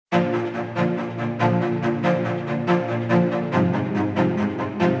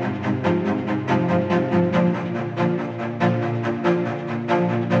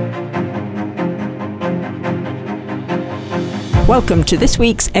welcome to this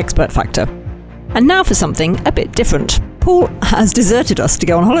week's Expert Factor. And now for something a bit different. Paul has deserted us to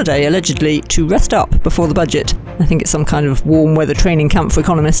go on holiday, allegedly to rest up before the budget. I think it's some kind of warm weather training camp for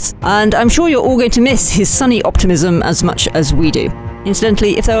economists. And I'm sure you're all going to miss his sunny optimism as much as we do.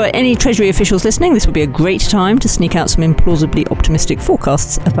 Incidentally, if there are any Treasury officials listening, this would be a great time to sneak out some implausibly optimistic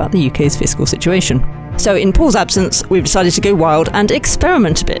forecasts about the UK's fiscal situation. So in Paul's absence, we've decided to go wild and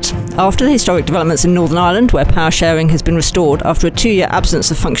experiment a bit. After the historic developments in Northern Ireland, where power sharing has been restored after a 2-year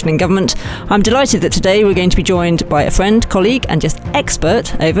absence of functioning government, I'm delighted that today we're going to be joined by a friend, colleague and just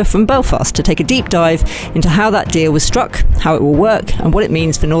expert over from Belfast to take a deep dive into how that deal was struck, how it will work and what it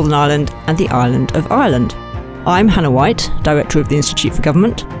means for Northern Ireland and the island of Ireland. I'm Hannah White, Director of the Institute for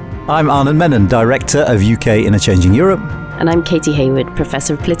Government. I'm Arnon Menon, Director of UK in a Changing Europe. And I'm Katie Hayward,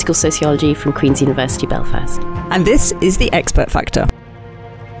 Professor of Political Sociology from Queen's University Belfast. And this is the Expert Factor.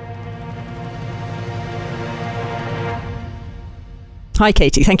 Hi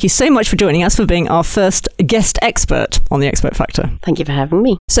Katie, thank you so much for joining us, for being our first guest expert on the Expert Factor. Thank you for having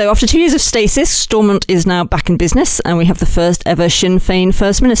me. So after 2 years of stasis, Stormont is now back in business and we have the first ever Sinn Féin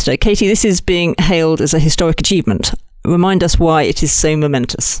First Minister. Katie, this is being hailed as a historic achievement. Remind us why it is so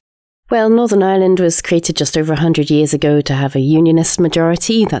momentous. Well, Northern Ireland was created just over 100 years ago to have a unionist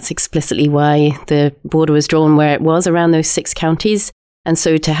majority. That's explicitly why the border was drawn where it was, around those 6 counties. And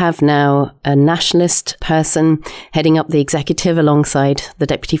so to have now a nationalist person heading up the executive alongside the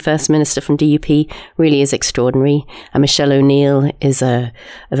Deputy First Minister from DUP really is extraordinary. And Michelle O'Neill is a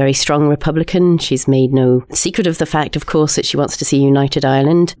very strong Republican. She's made no secret of the fact, of course, that she wants to see United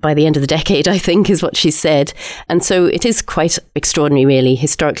Ireland by the end of the decade, I think, is what she said. And so it is quite extraordinary, really,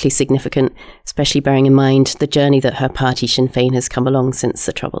 historically significant, especially bearing in mind the journey that her party, Sinn Féin, has come along since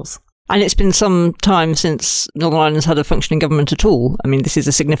the Troubles. And it's been some time since Northern Ireland's had a functioning government at all. I mean, this is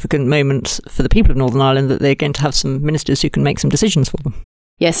a significant moment for the people of Northern Ireland that they're going to have some ministers who can make some decisions for them.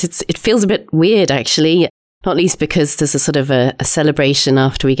 Yes, it feels a bit weird, actually. Not least because there's a sort of a celebration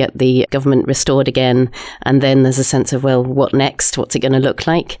after we get the government restored again. And then there's a sense of, well, what next? What's it going to look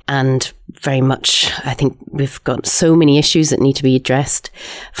like? And very much, I think we've got so many issues that need to be addressed.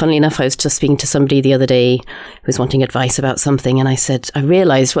 Funnily enough, I was just speaking to somebody the other day who was wanting advice about something. And I said, I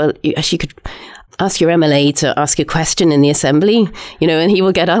realised, well, you actually could ask your MLA to ask a question in the Assembly, and he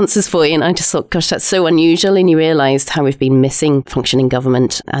will get answers for you. And I just thought, gosh, that's so unusual. And you realised how we've been missing functioning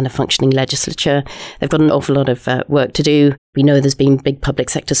government and a functioning legislature. They've got an awful lot of work to do. We know there's been big public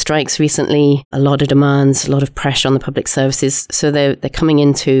sector strikes recently, a lot of demands, a lot of pressure on the public services. So they're coming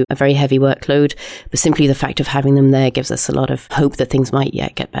into a very heavy workload. But simply the fact of having them there gives us a lot of hope that things might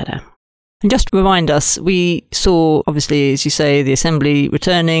yet get better. And just to remind us, we saw, obviously, as you say, the Assembly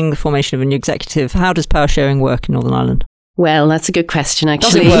returning, the formation of a new executive. How does power sharing work in Northern Ireland? Well, that's a good question,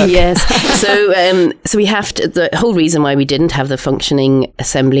 actually. Does it work? Yes. So we have to. The whole reason why we didn't have the functioning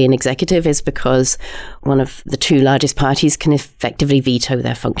Assembly and executive is because one of the 2 largest parties can effectively veto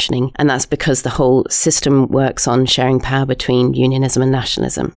their functioning. And that's because the whole system works on sharing power between unionism and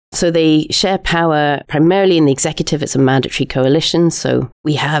nationalism. So they share power primarily in the executive. It's a mandatory coalition. So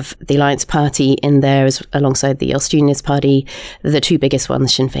we have the Alliance Party in there alongside the Ulster Unionist Party, the 2 biggest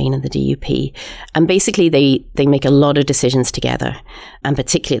ones, Sinn Féin and the DUP. And basically they make a lot of decisions together. And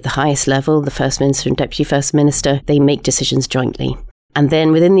particularly at the highest level, the First Minister and Deputy First Minister, they make decisions jointly. And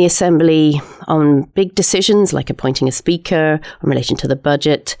then within the Assembly, on big decisions like appointing a speaker in relation to the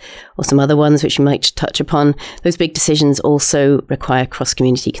budget or some other ones which we might touch upon, those big decisions also require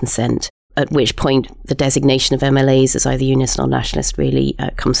cross-community consent, at which point the designation of MLAs as either unionist or nationalist really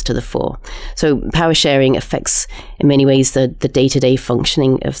comes to the fore. So power sharing affects in many ways the day-to-day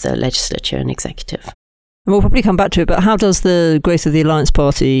functioning of the legislature and executive. And we'll probably come back to it, but how does the growth of the Alliance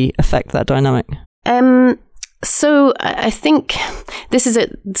Party affect that dynamic? So I think this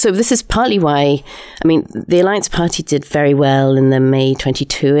is partly why, the Alliance Party did very well in the May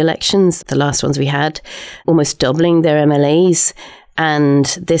 22 elections, the last ones we had, almost doubling their MLAs. And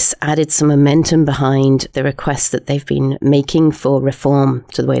this added some momentum behind the requests that they've been making for reform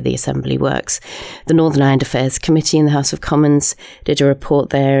to the way the Assembly works. The Northern Ireland Affairs Committee in the House of Commons did a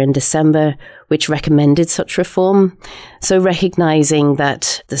report there in December which recommended such reform. So recognising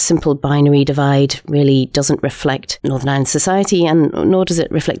that the simple binary divide really doesn't reflect Northern Ireland society, and nor does it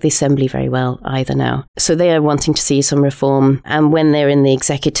reflect the Assembly very well either now. So they are wanting to see some reform. And when they're in the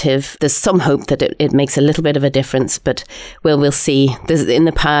executive, there's some hope that it makes a little bit of a difference, but we'll see. In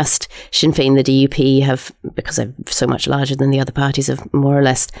the past, Sinn Féin, the DUP, have, because they're so much larger than the other parties, have more or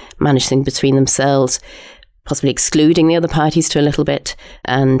less managed things between themselves, possibly excluding the other parties to a little bit.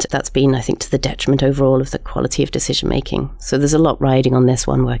 And that's been, I think, to the detriment overall of the quality of decision making. So there's a lot riding on this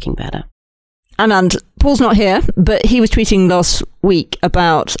one working better. And Paul's not here, but he was tweeting last week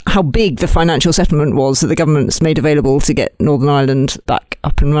about how big the financial settlement was that the government's made available to get Northern Ireland back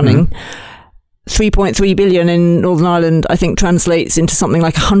up and running. 3.3 billion in Northern Ireland, I think, translates into something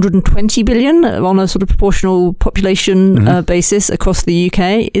like 120 billion on a sort of proportional population basis across the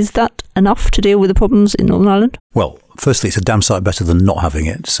UK. Is that enough to deal with the problems in Northern Ireland? Well, firstly, it's a damn sight better than not having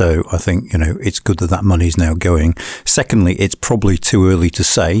it. So I think, it's good that money is now going. Secondly, it's probably too early to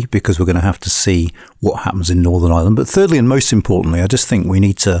say because we're going to have to see what happens in Northern Ireland. But thirdly, and most importantly, I just think we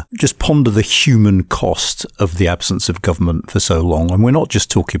need to just ponder the human cost of the absence of government for so long. And we're not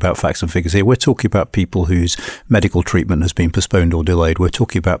just talking about facts and figures here. We're talking about people whose medical treatment has been postponed or delayed. We're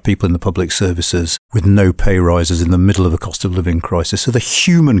talking about people in the public services with no pay rises in the middle of a cost of living crisis. So the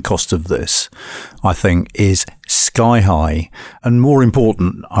human cost of this, I think, is sky high, and more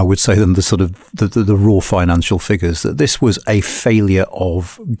important, I would say, than the sort of the raw financial figures, that this was a failure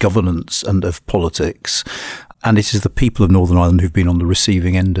of governance and of politics, and it is the people of Northern Ireland who've been on the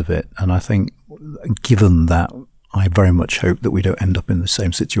receiving end of it. And I think, given that, I very much hope that we don't end up in the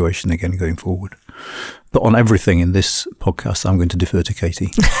same situation again going forward. But on everything in this podcast, I'm going to defer to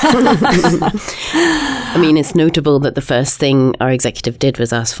Katie. I mean, it's notable that the first thing our executive did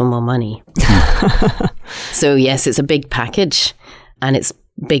was ask for more money. So, yes, it's a big package, and it's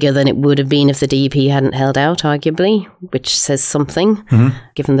bigger than it would have been if the DUP hadn't held out, arguably, which says something,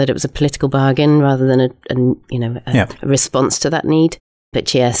 given that it was a political bargain rather than a response to that need.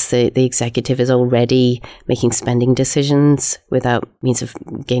 But yes, the executive is already making spending decisions without means of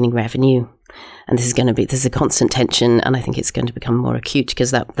gaining revenue. And this is a constant tension, and I think it's going to become more acute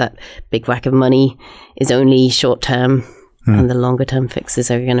because that big whack of money is only short term, and the longer term fixes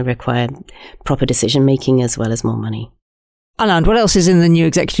are going to require proper decision making as well as more money. Alan, what else is in the new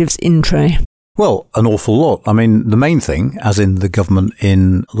executive's in tray? Well, an awful lot. I mean, the main thing, as in the government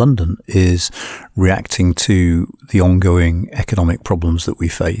in London, is reacting to the ongoing economic problems that we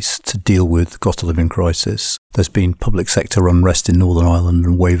face to deal with the cost of living crisis. There's been public sector unrest in Northern Ireland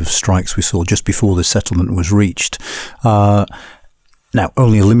and a wave of strikes we saw just before the settlement was reached. Now,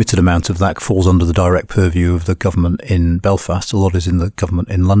 only a limited amount of that falls under the direct purview of the government in Belfast. A lot is in the government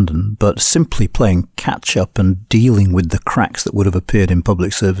in London. But simply playing catch up and dealing with the cracks that would have appeared in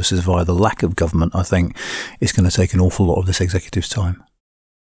public services via the lack of government, I think, is going to take an awful lot of this executive's time.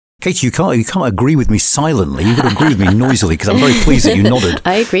 Katie, you can't agree with me silently. You've got to agree with me noisily because I'm very pleased that you nodded.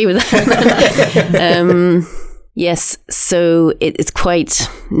 I agree with that. Yes, so it's quite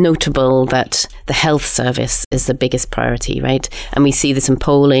notable that the health service is the biggest priority, right? And we see this in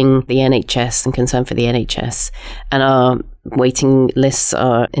polling, the NHS and concern for the NHS. And our waiting lists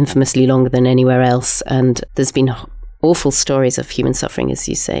are infamously longer than anywhere else. And there's been awful stories of human suffering, as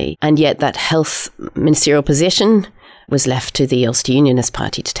you say. And yet that health ministerial position was left to the Ulster Unionist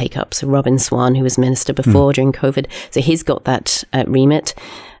Party to take up. So Robin Swan, who was minister before during COVID, so he's got that remit.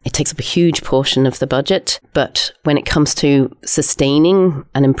 It takes up a huge portion of the budget. But when it comes to sustaining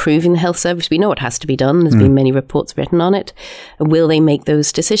and improving the health service, we know it has to be done. There's been many reports written on it. Will they make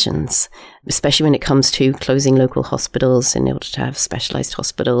those decisions? Especially when it comes to closing local hospitals in order to have specialised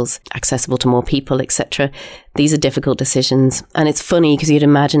hospitals accessible to more people, etc. These are difficult decisions. And it's funny because you'd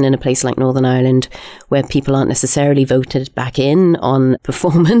imagine in a place like Northern Ireland where people aren't necessarily voted back in on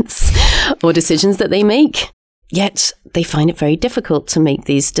performance or decisions that they make. Yet they find it very difficult to make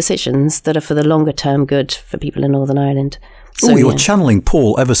these decisions that are for the longer term good for people in Northern Ireland. So, you're channeling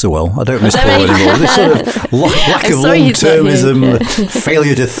Paul ever so well. I don't miss Paul anymore. This sort of lack of long-termism,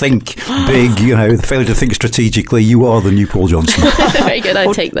 failure to think big, the failure to think strategically. You are the new Paul Johnson. Very good,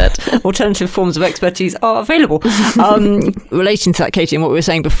 I take that. Alternative forms of expertise are available. Relating to that, Katie, and what we were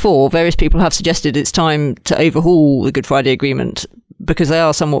saying before, various people have suggested it's time to overhaul the Good Friday Agreement because they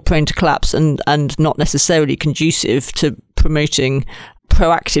are somewhat prone to collapse and not necessarily conducive to promoting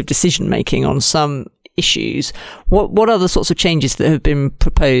proactive decision-making on some issues. What are the sorts of changes that have been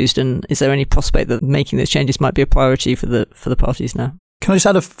proposed, and is there any prospect that making those changes might be a priority for the parties now? Can I just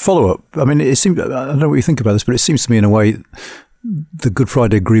add a follow-up? I mean, it seems, I don't know what you think about this, but it seems to me in a way the Good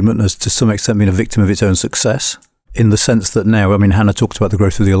Friday Agreement has to some extent been a victim of its own success. In the sense that now, I mean, Hannah talked about the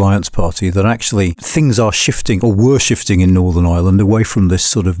growth of the Alliance Party, that actually things are shifting or were shifting in Northern Ireland away from this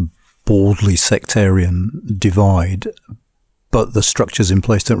sort of baldly sectarian divide, but the structures in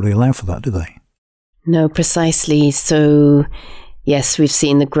place don't really allow for that, do they? No, precisely. So, yes, we've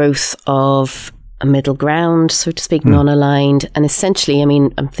seen the growth of a middle ground, so to speak, non-aligned. And essentially, I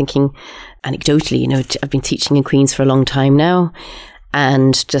mean, I'm thinking anecdotally, I've been teaching in Queen's for a long time now.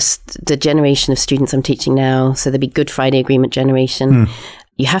 And just the generation of students I'm teaching now, so there'll be Good Friday Agreement generation.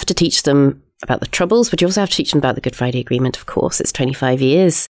 You have to teach them about the Troubles, but you also have to teach them about the Good Friday Agreement, of course. It's 25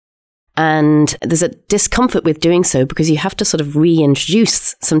 years. And there's a discomfort with doing so because you have to sort of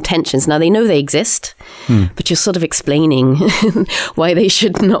reintroduce some tensions. Now, they know they exist, but you're sort of explaining why they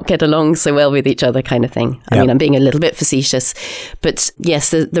should not get along so well with each other kind of thing. I mean, I'm being a little bit facetious. But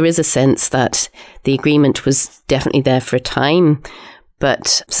yes, there is a sense that the agreement was definitely there for a time,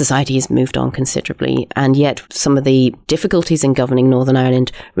 but society has moved on considerably. And yet some of the difficulties in governing Northern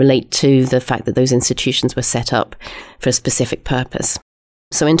Ireland relate to the fact that those institutions were set up for a specific purpose.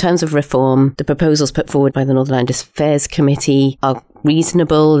 So in terms of reform, the proposals put forward by the Northern Ireland Affairs Committee are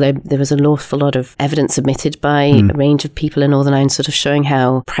reasonable. There was an awful lot of evidence submitted by a range of people in Northern Ireland sort of showing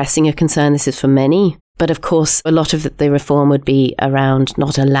how pressing a concern this is for many. But of course, a lot of the reform would be around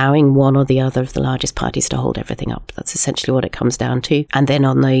not allowing one or the other of the largest parties to hold everything up. That's essentially what it comes down to. And then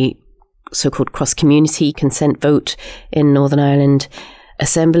on the so-called cross-community consent vote in Northern Ireland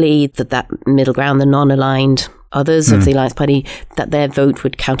Assembly, that middle ground, the non-aligned others of the Alliance Party, that their vote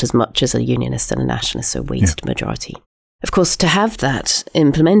would count as much as a unionist and a nationalist, so weighted majority. Of course, to have that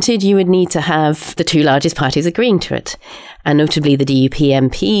implemented, you would need to have the two largest parties agreeing to it. And notably, the DUP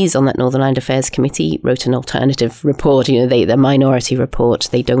MPs on that Northern Ireland Affairs Committee wrote an alternative report. Their minority report.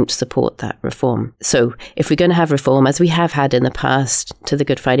 They don't support that reform. So if we're going to have reform, as we have had in the past to the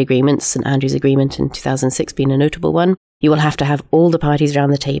Good Friday Agreement, St Andrews Agreement in 2006 being a notable one, you will have to have all the parties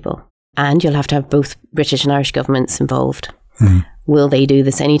around the table. And you'll have to have both British and Irish governments involved. Will they do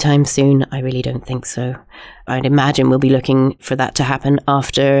this anytime soon? I really don't think so. I'd imagine we'll be looking for that to happen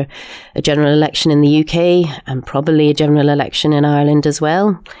after a general election in the UK and probably a general election in Ireland as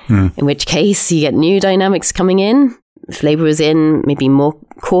well, in which case you get new dynamics coming in. If Labour was in, maybe more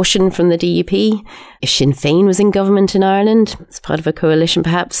caution from the DUP. If Sinn Féin was in government in Ireland, as part of a coalition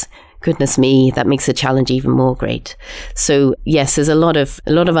perhaps, goodness me, that makes the challenge even more great. So yes, there's a lot of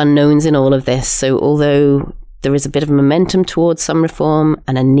unknowns in all of this. So although there is a bit of momentum towards some reform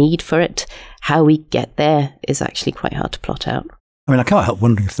and a need for it, how we get there is actually quite hard to plot out. I mean, I can't help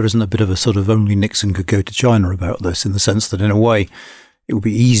wondering if there isn't a bit of a sort of only Nixon could go to China about this, in the sense that in a way it would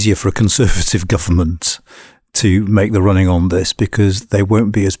be easier for a Conservative government to make the running on this because they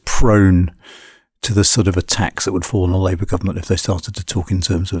won't be as prone to the sort of attacks that would fall on a Labour government if they started to talk in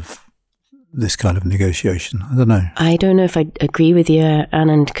terms of this kind of negotiation. I don't know. I don't know if I agree with you,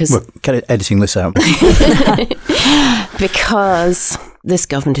 Anand, because... Well, get editing this out. Because this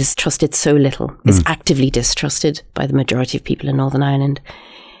government is trusted so little. It's actively distrusted by the majority of people in Northern Ireland,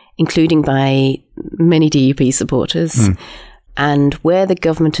 including by many DUP supporters. And where the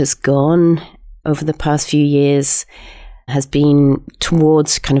government has gone over the past few years has been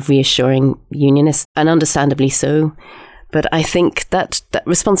towards kind of reassuring unionists, and understandably so. But I think that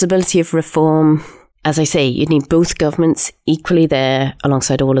responsibility of reform, as I say, you need both governments equally there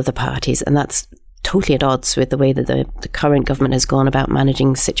alongside all of the parties. And that's totally at odds with the way that the current government has gone about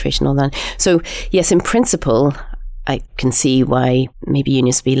managing the situation. All that. So, yes, in principle, I can see why maybe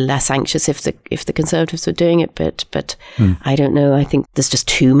unions would be less anxious if the Conservatives were doing it. But I don't know. I think there's just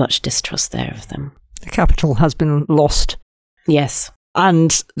too much distrust there of them. The capital has been lost. Yes.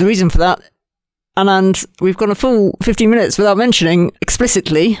 And the reason for that, and we've gone a full 15 minutes without mentioning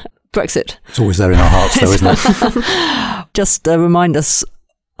explicitly Brexit. It's always there in our hearts, though, isn't it? Just remind us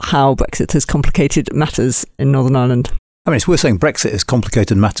how Brexit has complicated matters in Northern Ireland. I mean, it's worth saying Brexit has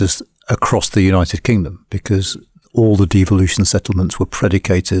complicated matters across the United Kingdom because all the devolution settlements were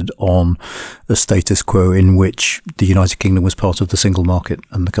predicated on a status quo in which the United Kingdom was part of the single market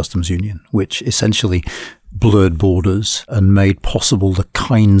and the customs union, which essentially blurred borders and made possible the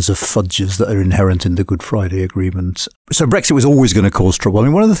kinds of fudges that are inherent in the Good Friday Agreement. So Brexit was always going to cause trouble. I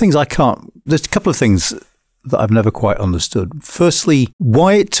mean, one of the things there's a couple of things that I've never quite understood. Firstly,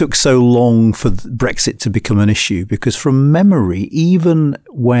 why it took so long for Brexit to become an issue, because from memory, even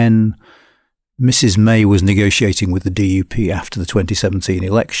when Mrs. May was negotiating with the DUP after the 2017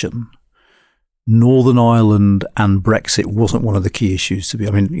 election, Northern Ireland and Brexit wasn't one of the key issues to be.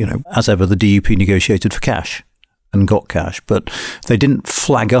 I mean, as ever, the DUP negotiated for cash and got cash, but they didn't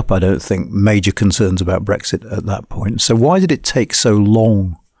flag up, I don't think, major concerns about Brexit at that point. So why did it take so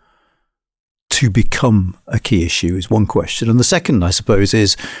long to become a key issue is one question. And the second, I suppose,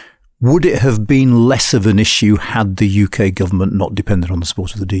 is would it have been less of an issue had the UK government not depended on the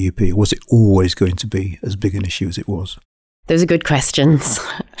support of the DUP? Or was it always going to be as big an issue as it was? Those are good questions.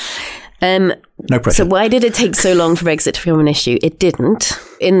 No pressure. So why did it take so long for Brexit to become an issue? It didn't.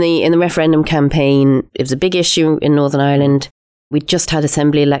 In the referendum campaign, it was a big issue in Northern Ireland. We'd just had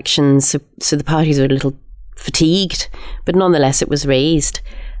assembly elections, so the parties were a little fatigued, but nonetheless it was raised.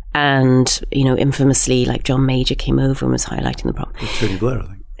 And, infamously, like John Major came over and was highlighting the problem. Tony Blair, I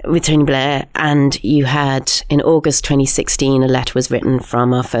think. with Tony Blair, and you had, in August 2016, a letter was written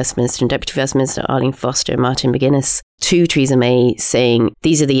from our First Minister and Deputy First Minister, Arlene Foster and Martin McGuinness, to Theresa May saying,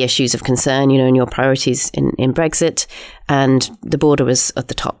 these are the issues of concern, and your priorities in Brexit, and the border was at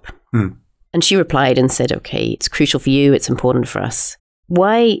the top. And she replied and said, okay, it's crucial for you, it's important for us.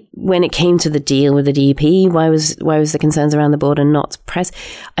 Why, when it came to the deal with the DUP, why was the concerns around the border not pressed?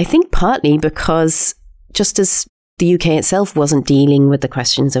 I think partly because just as the UK itself wasn't dealing with the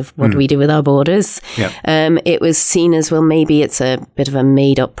questions of what do we do with our borders, it was seen as, well, maybe it's a bit of a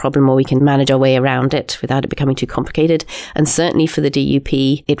made-up problem, or we can manage our way around it without it becoming too complicated. And certainly for the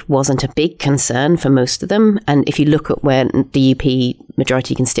DUP, it wasn't a big concern for most of them. And if you look at where DUP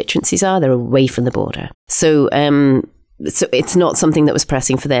majority constituencies are, they're away from the border. So it's not something that was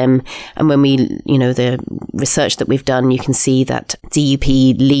pressing for them. And when we, the research that we've done, you can see that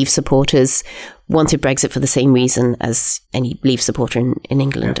DUP Leave supporters wanted Brexit for the same reason as any Leave supporter in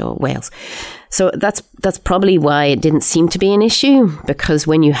England or Wales. So that's probably why it didn't seem to be an issue, because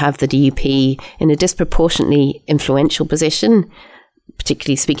when you have the DUP in a disproportionately influential position,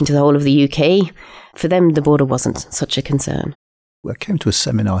 particularly speaking to the whole of the UK, for them the border wasn't such a concern. I came to a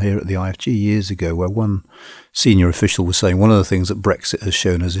seminar here at the IFG years ago where one senior official was saying one of the things that Brexit has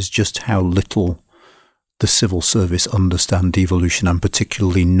shown us is just how little the civil service understand devolution, and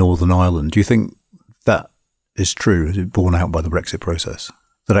particularly Northern Ireland. Do you think that is true? Is it borne out by the Brexit process?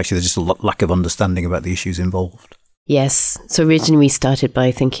 That actually there's just a lack of understanding about the issues involved? Yes. So originally we started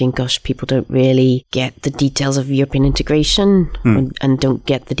by thinking, gosh, people don't really get the details of European integration and don't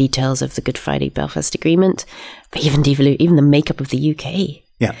get the details of the Good Friday Belfast Agreement, but even the makeup of the UK.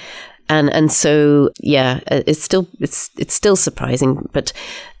 Yeah. And so, it's still surprising, but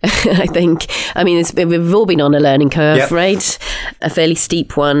I think, we've all been on a learning curve, right? A fairly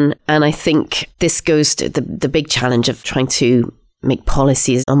steep one. And I think this goes to the big challenge of trying to make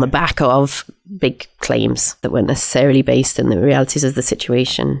policies on the back of big claims that weren't necessarily based in the realities of the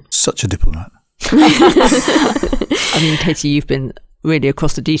situation. Such a diplomat. Katie, you've been really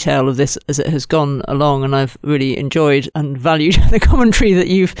across the detail of this as it has gone along, and I've really enjoyed and valued the commentary that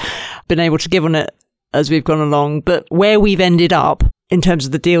you've been able to give on it as we've gone along. But where we've ended up in terms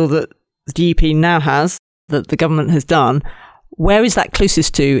of the deal that the DUP now has, that the government has done, where is that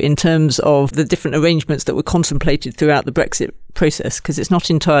closest to in terms of the different arrangements that were contemplated throughout the Brexit process? Because it's not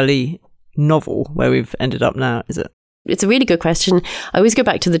entirely novel where we've ended up now, is it? It's a really good question. I always go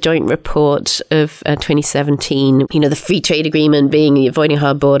back to the joint report of 2017, the free trade agreement being avoiding a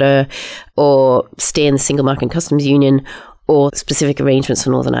hard border, or stay in the single market and customs union, or specific arrangements for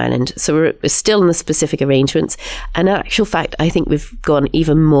Northern Ireland. So we're still in the specific arrangements. And in actual fact, I think we've gone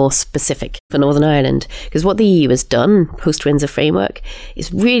even more specific for Northern Ireland, because what the EU has done post-Windsor framework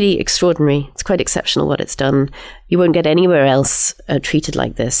is really extraordinary. It's quite exceptional what it's done. You won't get anywhere else treated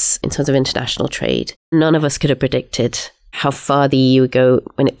like this in terms of international trade. None of us could have predicted how far the EU would go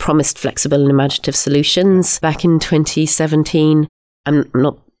when it promised flexible and imaginative solutions back in 2017. I'm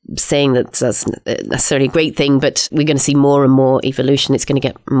not saying that that's necessarily a great thing, but we're going to see more and more evolution. It's going to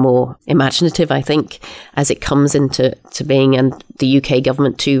get more imaginative, I think, as it comes into being, and the UK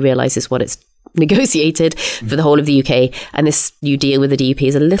government too realises what it's negotiated for the whole of the UK. And this new deal with the DUP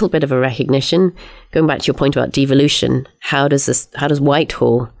is a little bit of a recognition. Going back to your point about devolution, how does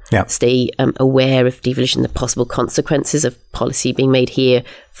Whitehall stay aware of devolution, the possible consequences of policy being made here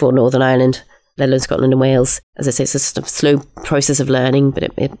for Northern Ireland, let alone Scotland and Wales? As I say, it's a sort of slow process of learning, but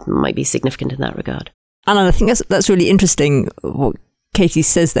it might be significant in that regard. And I think that's really interesting what Katie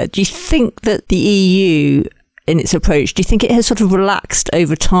says there. Do you think that the EU, in its approach, do you think it has sort of relaxed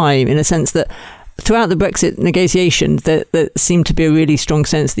over time, in a sense that throughout the Brexit negotiations, there seemed to be a really strong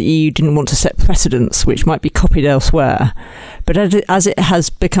sense the EU didn't want to set precedents which might be copied elsewhere. But as it has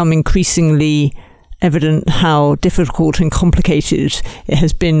become increasingly evident how difficult and complicated it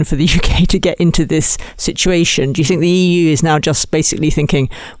has been for the UK to get into this situation, do you think the EU is now just basically thinking,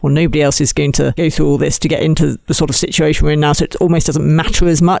 well, nobody else is going to go through all this to get into the sort of situation we're in now, so it almost doesn't matter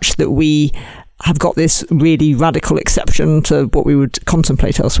as much that we have got this really radical exception to what we would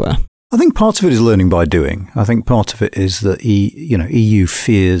contemplate elsewhere? I think part of it is learning by doing. I think part of it is that EU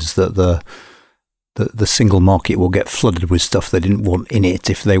fears that the single market will get flooded with stuff they didn't want in it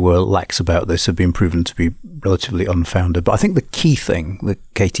if they were lax about this, have been proven to be relatively unfounded. But I think the key thing that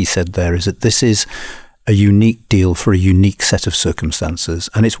Katie said there is that this is a unique deal for a unique set of circumstances.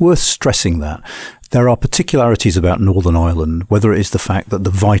 And it's worth stressing that. There are particularities about Northern Ireland, whether it is the fact that the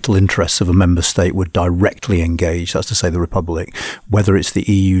vital interests of a member state were directly engaged, that's to say the Republic, whether it's the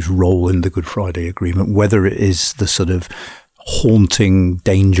EU's role in the Good Friday Agreement, whether it is the sort of haunting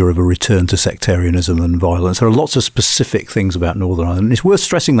danger of a return to sectarianism and violence. There are lots of specific things about Northern Ireland. And it's worth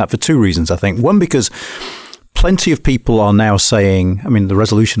stressing that for two reasons, I think. One, because plenty of people are now saying, I mean, the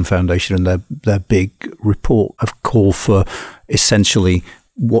Resolution Foundation and their big report have called for essentially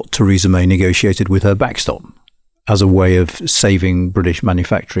what Theresa May negotiated with her backstop as a way of saving British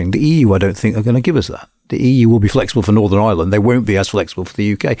manufacturing. The EU, I don't think, are going to give us that. The EU will be flexible for Northern Ireland. They won't be as flexible for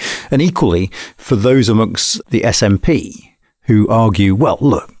the UK. And equally, for those amongst the SNP who argue, well,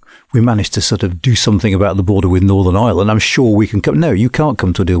 look, we managed to sort of do something about the border with Northern Ireland. I'm sure we can come. No, you can't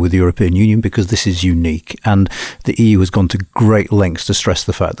come to a deal with the European Union because this is unique. And the EU has gone to great lengths to stress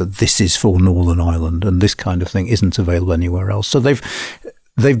the fact that this is for Northern Ireland and this kind of thing isn't available anywhere else. So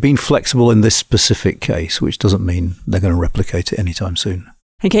they've been flexible in this specific case, which doesn't mean they're going to replicate it anytime soon.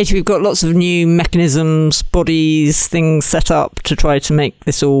 And Katie, we've got lots of new mechanisms, bodies, things set up to try to make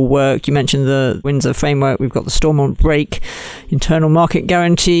this all work. You mentioned the Windsor framework. We've got the Stormont Brake, internal market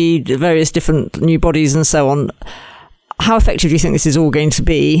guarantee, various different new bodies and so on. How effective do you think this is all going to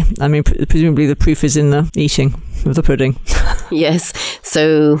be? I mean, presumably the proof is in the eating of the pudding. Yes.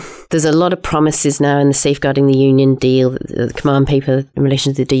 So there's a lot of promises now in the Safeguarding the Union deal, the command paper in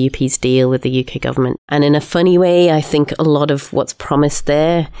relation to the DUP's deal with the UK government. And in a funny way, I think a lot of what's promised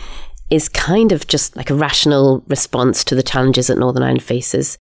there is kind of just like a rational response to the challenges that Northern Ireland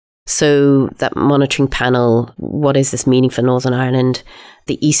faces. So that monitoring panel, what is this meaning for Northern Ireland?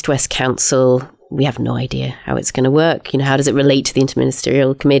 The East-West Council, we have no idea how it's going to work. You know, how does it relate to the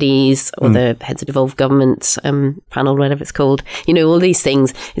interministerial committees or the heads of devolved government panel, whatever it's called? You know, all these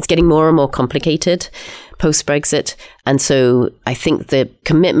things. It's getting more and more complicated post-Brexit. And so I think the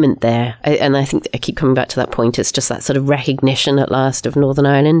commitment there, and I think I keep coming back to that point, it's just that sort of recognition at last of Northern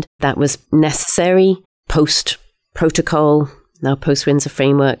Ireland that was necessary post-protocol, now post-Windsor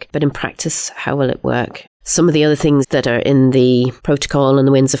framework. But in practice, how will it work? Some of the other things that are in the protocol and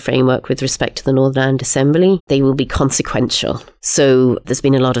the Windsor framework with respect to the Northern Ireland Assembly, they will be consequential. So there's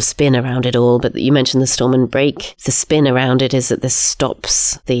been a lot of spin around it all, but you mentioned the Stormont Brake. The spin around it is that this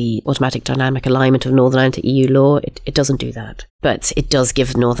stops the automatic dynamic alignment of Northern Ireland to EU law. It doesn't do that. But it does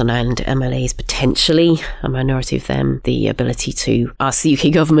give Northern Ireland MLAs, potentially, a minority of them, the ability to ask the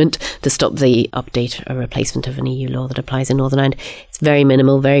UK government to stop the update or replacement of an EU law that applies in Northern Ireland. It's very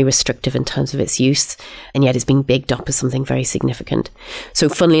minimal, very restrictive in terms of its use, and yet it's being bigged up as something very significant. So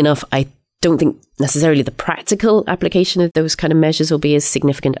funnily enough, I don't think necessarily the practical application of those kind of measures will be as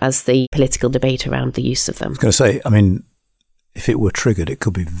significant as the political debate around the use of them. I was going to say, I mean, if it were triggered, it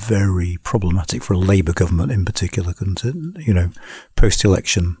could be very problematic for a Labour government in particular, couldn't it? You know,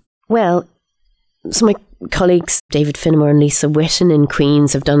 post-election. Well, so my colleagues, David Finnemore and Lisa Whitten in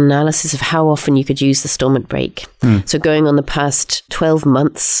Queen's, have done analysis of how often you could use the Stormont Brake. So going on the past 12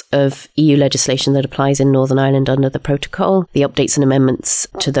 months of EU legislation that applies in Northern Ireland under the protocol, the updates and amendments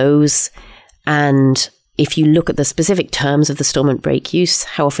to those, and if you look at the specific terms of the Stormont Brake use,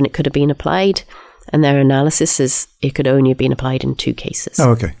 how often it could have been applied, and their analysis is it could only have been applied in 2 cases.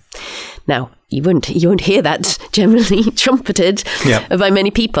 Oh, okay. Now, you won't hear that generally trumpeted by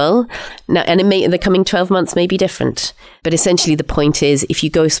many people. Now, and the coming 12 months may be different. But essentially the point is, if you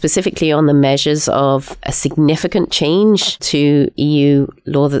go specifically on the measures of a significant change to EU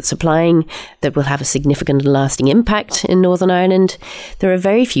law that's applying that will have a significant and lasting impact in Northern Ireland, there are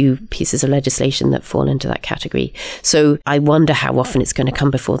very few pieces of legislation that fall into that category. So I wonder how often it's going to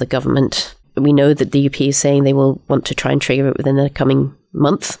come before the government. We know that the DUP is saying they will want to try and trigger it within the coming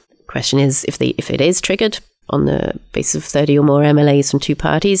month. Question is, if it is triggered on the basis of 30 or more MLAs from 2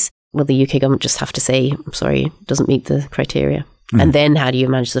 parties, will the UK government just have to say, I'm sorry, it doesn't meet the criteria? And then how do you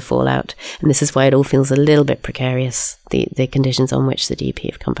manage the fallout? And this is why it all feels a little bit precarious, the conditions on which the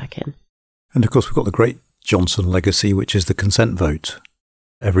DUP have come back in. And of course, we've got the great Johnson legacy, which is the consent vote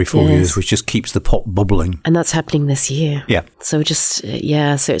every 4 years, which just keeps the pot bubbling. And that's happening this year. Yeah. So so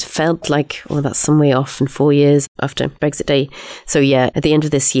it felt like, that's some way off in 4 years after Brexit Day. So at the end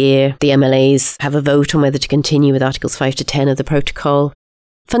of this year, the MLAs have a vote on whether to continue with Articles 5 to 10 of the protocol.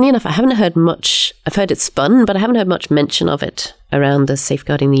 Funnily enough, I haven't heard much. I've heard it spun, but I haven't heard much mention of it around the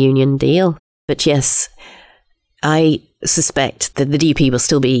Safeguarding the Union deal. But yes, I suspect that the DUP will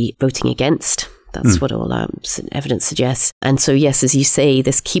still be voting against. That's what all evidence suggests. And so, yes, as you say,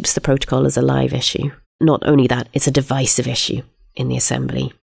 this keeps the protocol as a live issue. Not only that, it's a divisive issue in the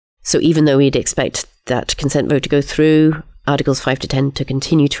Assembly. So even though we'd expect that consent vote to go through, Articles 5 to 10 to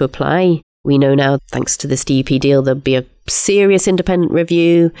continue to apply, We know now, thanks to this DUP deal, there'll be a serious independent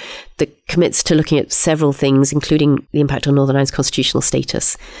review that commits to looking at several things, including the impact on Northern Ireland's constitutional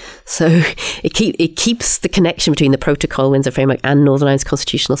status. So it keeps the connection between the Protocol, Windsor Framework, and Northern Ireland's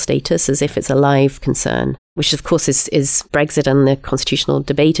constitutional status as if it's a live concern, which of course is Brexit and the constitutional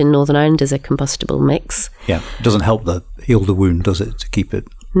debate in Northern Ireland is a combustible mix. Yeah, it doesn't help heal the wound, does it, to keep it?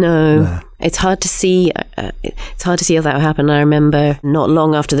 No, it's hard to see. It's hard to see how that will happen. I remember not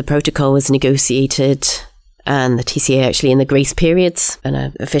long after the protocol was negotiated, and the TCA actually in the grace periods,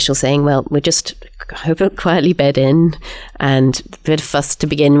 an official saying, "Well, we're just quietly bed in, and a bit of fuss to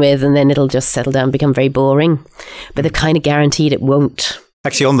begin with, and then it'll just settle down, and become very boring." But they've kind of guaranteed it won't.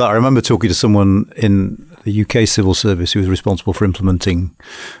 Actually, on that, I remember talking to someone in the UK civil service who was responsible for implementing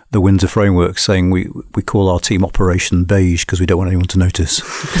the Windsor Framework, saying we call our team Operation Beige because we don't want anyone to notice.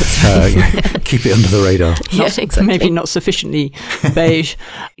 Keep it under the radar. Yeah, exactly. Maybe not sufficiently beige.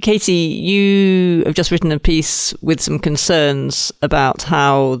 Katie, you have just written a piece with some concerns about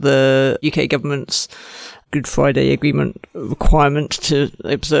how the UK government's Good Friday Agreement requirement to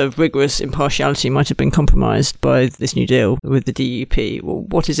observe rigorous impartiality might have been compromised by this new deal with the DUP. Well,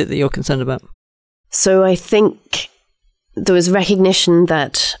 what is it that you're concerned about? So I think there was recognition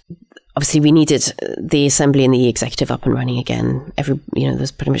that obviously we needed the Assembly and the Executive up and running again.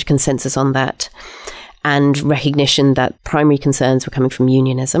 There's pretty much consensus on that. And recognition that primary concerns were coming from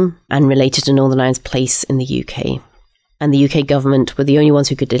unionism and related to Northern Ireland's place in the UK. And the UK government were the only ones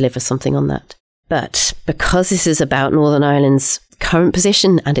who could deliver something on that. But because this is about Northern Ireland's current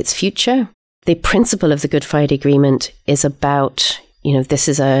position and its future, the principle of the Good Friday Agreement is about, this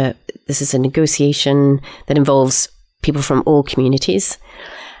is a negotiation that involves people from all communities.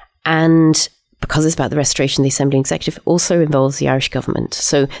 And because it's about the restoration of the Assembly and Executive, also involves the Irish government.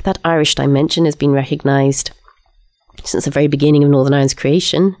 So that Irish dimension has been recognised since the very beginning of Northern Ireland's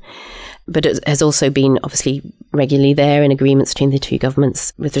creation. But it has also been obviously regularly there in agreements between the two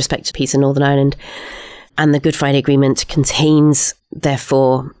governments with respect to peace in Northern Ireland. And the Good Friday Agreement contains,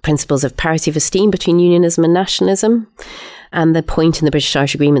 therefore, principles of parity of esteem between unionism and nationalism. And the point in the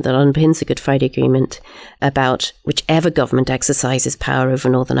British-Irish Agreement that underpins the Good Friday Agreement about whichever government exercises power over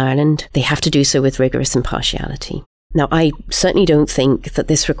Northern Ireland, they have to do so with rigorous impartiality. Now, I certainly don't think that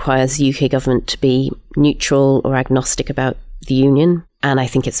this requires the UK government to be neutral or agnostic about the union. And I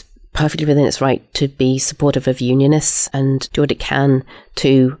think it's perfectly within its right to be supportive of unionists and do what it can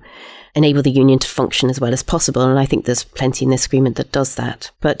to enable the union to function as well as possible. And I think there's plenty in this agreement that does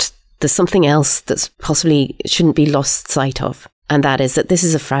that. But there's something else that's possibly shouldn't be lost sight of. And that is that this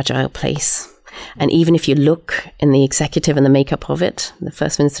is a fragile place. And even if you look in the executive and the makeup of it, the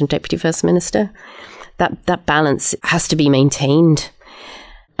First Minister and Deputy First Minister, that balance has to be maintained.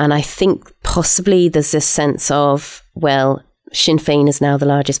 And I think possibly there's this sense of, well, Sinn Féin is now the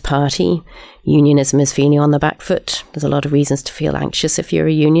largest party. Unionism is feeling on the back foot. There's a lot of reasons to feel anxious if you're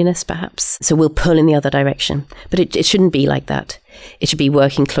a unionist, perhaps. So we'll pull in the other direction. But it shouldn't be like that. It should be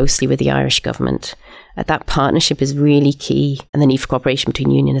working closely with the Irish government. That partnership is really key. And the need for cooperation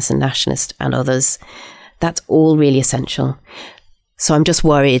between unionists and nationalists and others. That's all really essential. So I'm just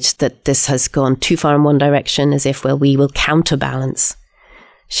worried that this has gone too far in one direction, as if, well, we will counterbalance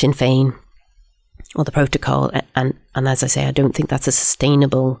Sinn Féin or the protocol. And as I say, I don't think that's a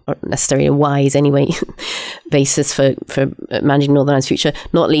sustainable or necessarily a wise anyway basis for managing Northern Ireland's future,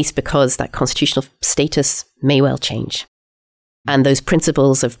 not least because that constitutional status may well change. And those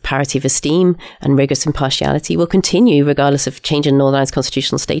principles of parity of esteem and rigorous impartiality will continue regardless of change in Northern Ireland's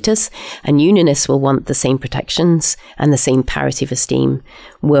constitutional status. And unionists will want the same protections and the same parity of esteem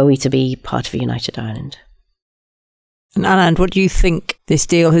were we to be part of a united Ireland. And Anand, what do you think this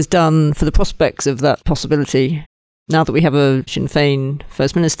deal has done for the prospects of that possibility? Now that we have a Sinn Féin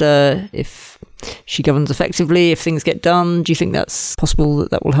First Minister, if she governs effectively, if things get done, do you think that's possible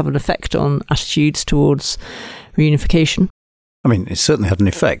that will have an effect on attitudes towards reunification? I mean, it certainly had an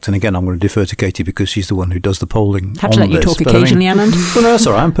effect. And again, I'm going to defer to Katie because she's the one who does the polling. Have to let you talk occasionally, Anand. Well, no, that's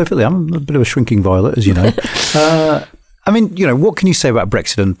all right. I'm a bit of a shrinking violet, as you know. I mean, what can you say about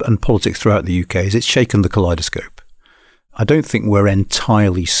Brexit and politics throughout the UK? Is it's shaken the kaleidoscope. I don't think we're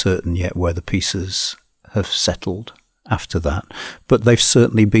entirely certain yet where the pieces have settled after that, but they've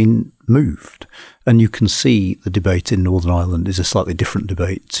certainly been moved. And you can see the debate in Northern Ireland is a slightly different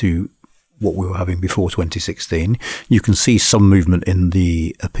debate to what we were having before 2016. You can see some movement in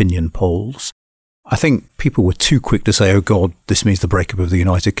the opinion polls. I think people were too quick to say, oh God, this means the breakup of the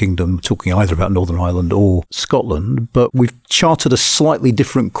United Kingdom, talking either about Northern Ireland or Scotland. But we've charted a slightly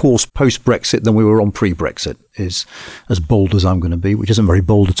different course post-Brexit than we were on pre-Brexit, is as bold as I'm going to be, which isn't very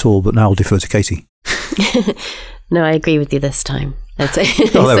bold at all. But now I'll defer to Katie. No, I agree with you this time. Oh,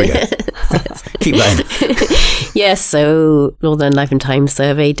 there we go. Keep that in. Yes, so Northern Life and Time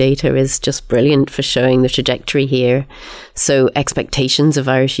survey data is just brilliant for showing the trajectory here. So expectations of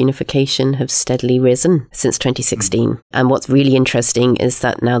Irish unification have steadily risen since 2016. And what's really interesting is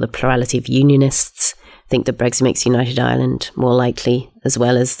that now the plurality of unionists think that Brexit makes United Ireland more likely, as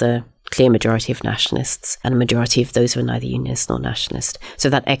well as the clear majority of nationalists and a majority of those who are neither unionist nor nationalist. So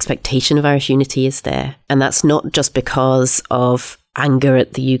that expectation of Irish unity is there. And that's not just because of anger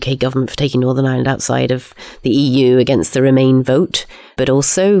at the UK government for taking Northern Ireland outside of the EU against the Remain vote, but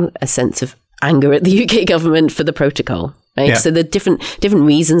also a sense of anger at the UK government for the protocol. Right? Yeah. So the different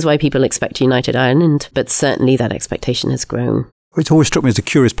reasons why people expect United Ireland, but certainly that expectation has grown. It always struck me as a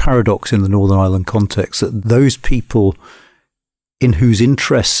curious paradox in the Northern Ireland context that those people in whose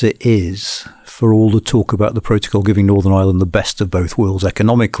interests it is for all the talk about the protocol giving Northern Ireland the best of both worlds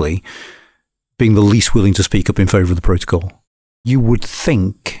economically, being the least willing to speak up in favour of the protocol. You would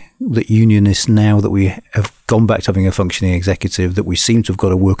think that unionists, now that we have gone back to having a functioning executive, that we seem to have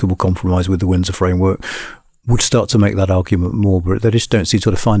got a workable compromise with the Windsor framework, would start to make that argument more, but they just don't seem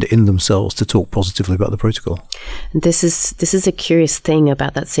to find it in themselves to talk positively about the protocol. This is a curious thing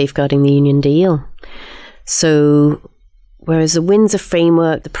about that safeguarding the union deal. So whereas the Windsor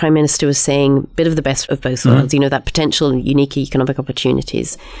framework, the Prime Minister was saying a bit of the best of both worlds, that potential unique economic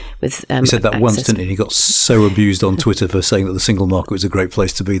opportunities with he said that once, didn't he? He got so abused on Twitter for saying that the single market was a great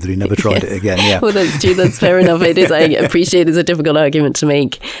place to be that he never tried it again. Yeah. Well, that's true. That's fair enough. It is. I appreciate it's a difficult argument to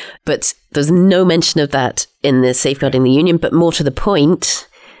make. But there's no mention of that in the Safeguarding the Union. But more to the point,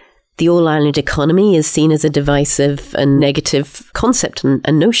 the all-Ireland economy is seen as a divisive and negative concept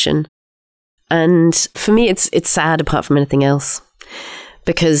and notion. And for me, it's sad apart from anything else,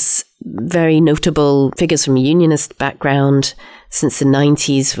 because very notable figures from a unionist background since the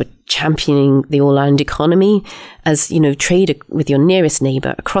 90s were championing the all-Ireland economy as, trade with your nearest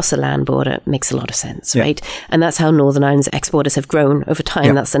neighbour across a land border makes a lot of sense, right? And that's how Northern Ireland's exporters have grown over time.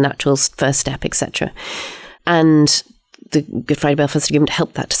 Yeah. That's the natural first step, etc. And the Good Friday Belfast Agreement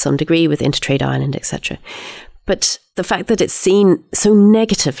helped that to some degree with Intertrade Ireland, etc. But the fact that it's seen so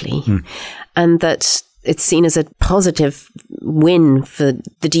negatively and that it's seen as a positive win for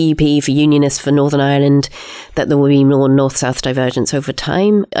the DUP, for unionists, for Northern Ireland, that there will be more north-south divergence over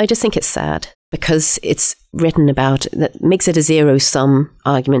time, I just think it's sad because it's written about, that makes it a zero-sum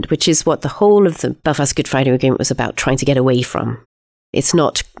argument, which is what the whole of the Belfast Good Friday Agreement was about, trying to get away from. It's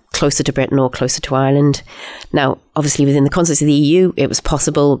not closer to Britain or closer to Ireland. Now, obviously, within the context of the EU, it was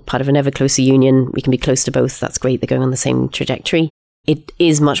possible, part of an ever closer union. We can be close to both. That's great. They're going on the same trajectory. It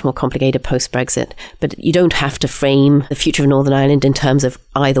is much more complicated post-Brexit, but you don't have to frame the future of Northern Ireland in terms of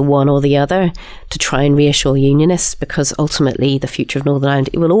either one or the other to try and reassure unionists, because ultimately the future of Northern Ireland,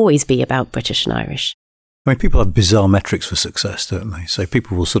 it will always be about British and Irish. I mean, people have bizarre metrics for success, don't they? So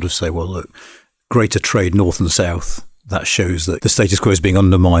people will sort of say, well, look, greater trade north and south, that shows that the status quo is being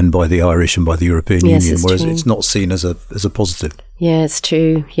undermined by the Irish and by the European Union, whereas it's not seen as a positive. Yeah, it's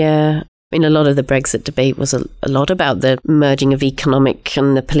true. Yeah. I mean, a lot of the Brexit debate was a lot about the merging of economic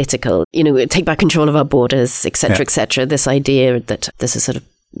and the political, take back control of our borders, etc., etc. This idea that there's a sort of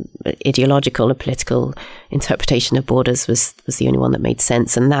ideological or political interpretation of borders was the only one that made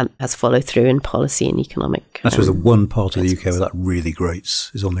sense, and that has followed through in policy and economic. I suppose the one part of the UK where that really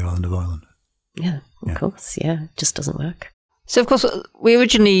grates is on the island of Ireland. Yeah, of course. Yeah, it just doesn't work. So, of course, we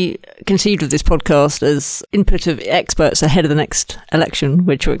originally conceived of this podcast as input of experts ahead of the next election,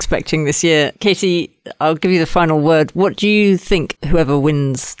 which we're expecting this year. Katie, I'll give you the final word. What do you think, whoever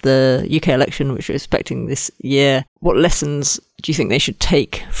wins the UK election, which we're expecting this year, what lessons do you think they should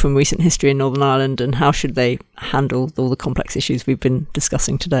take from recent history in Northern Ireland, and how should they handle all the complex issues we've been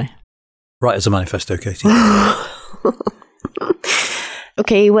discussing today? Write as a manifesto, Katie.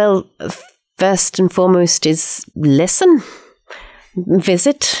 Okay, well, first and foremost is listen.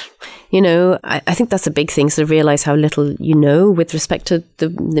 Visit. I think that's a big thing, so realise how little you know with respect to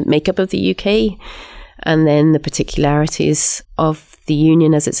the makeup of the UK, and then the particularities of the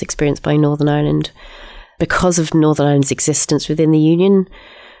Union as it's experienced by Northern Ireland. Because of Northern Ireland's existence within the Union,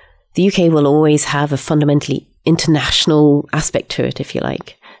 the UK will always have a fundamentally international aspect to it, if you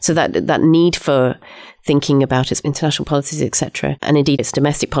like. So that need for thinking about its international policies, etc., and indeed its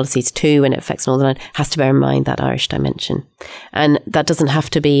domestic policies too, when it affects Northern Ireland, has to bear in mind that Irish dimension. And that doesn't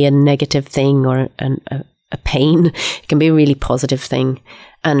have to be a negative thing or a pain. It can be a really positive thing.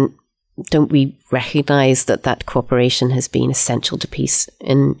 And don't we recognise that cooperation has been essential to peace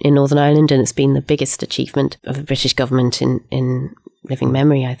in Northern Ireland, and it's been the biggest achievement of the British government in living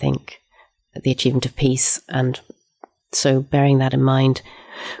memory, I think, the achievement of peace. And so bearing that in mind,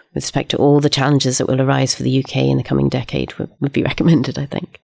 with respect to all the challenges that will arise for the UK in the coming decade, would be recommended, I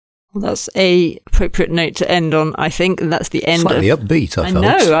think. Well, that's a appropriate note to end on, I think. And that's the end Slightly upbeat, I felt.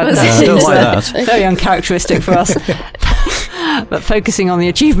 know. I don't like that. Very uncharacteristic for us. But focusing on the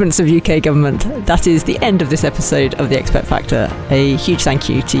achievements of UK government, that is the end of this episode of The Expert Factor. A huge thank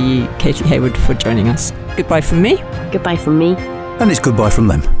you to you, Katie Hayward, for joining us. Goodbye from me. Goodbye from me. And it's goodbye from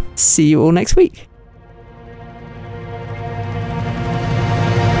them. See you all next week.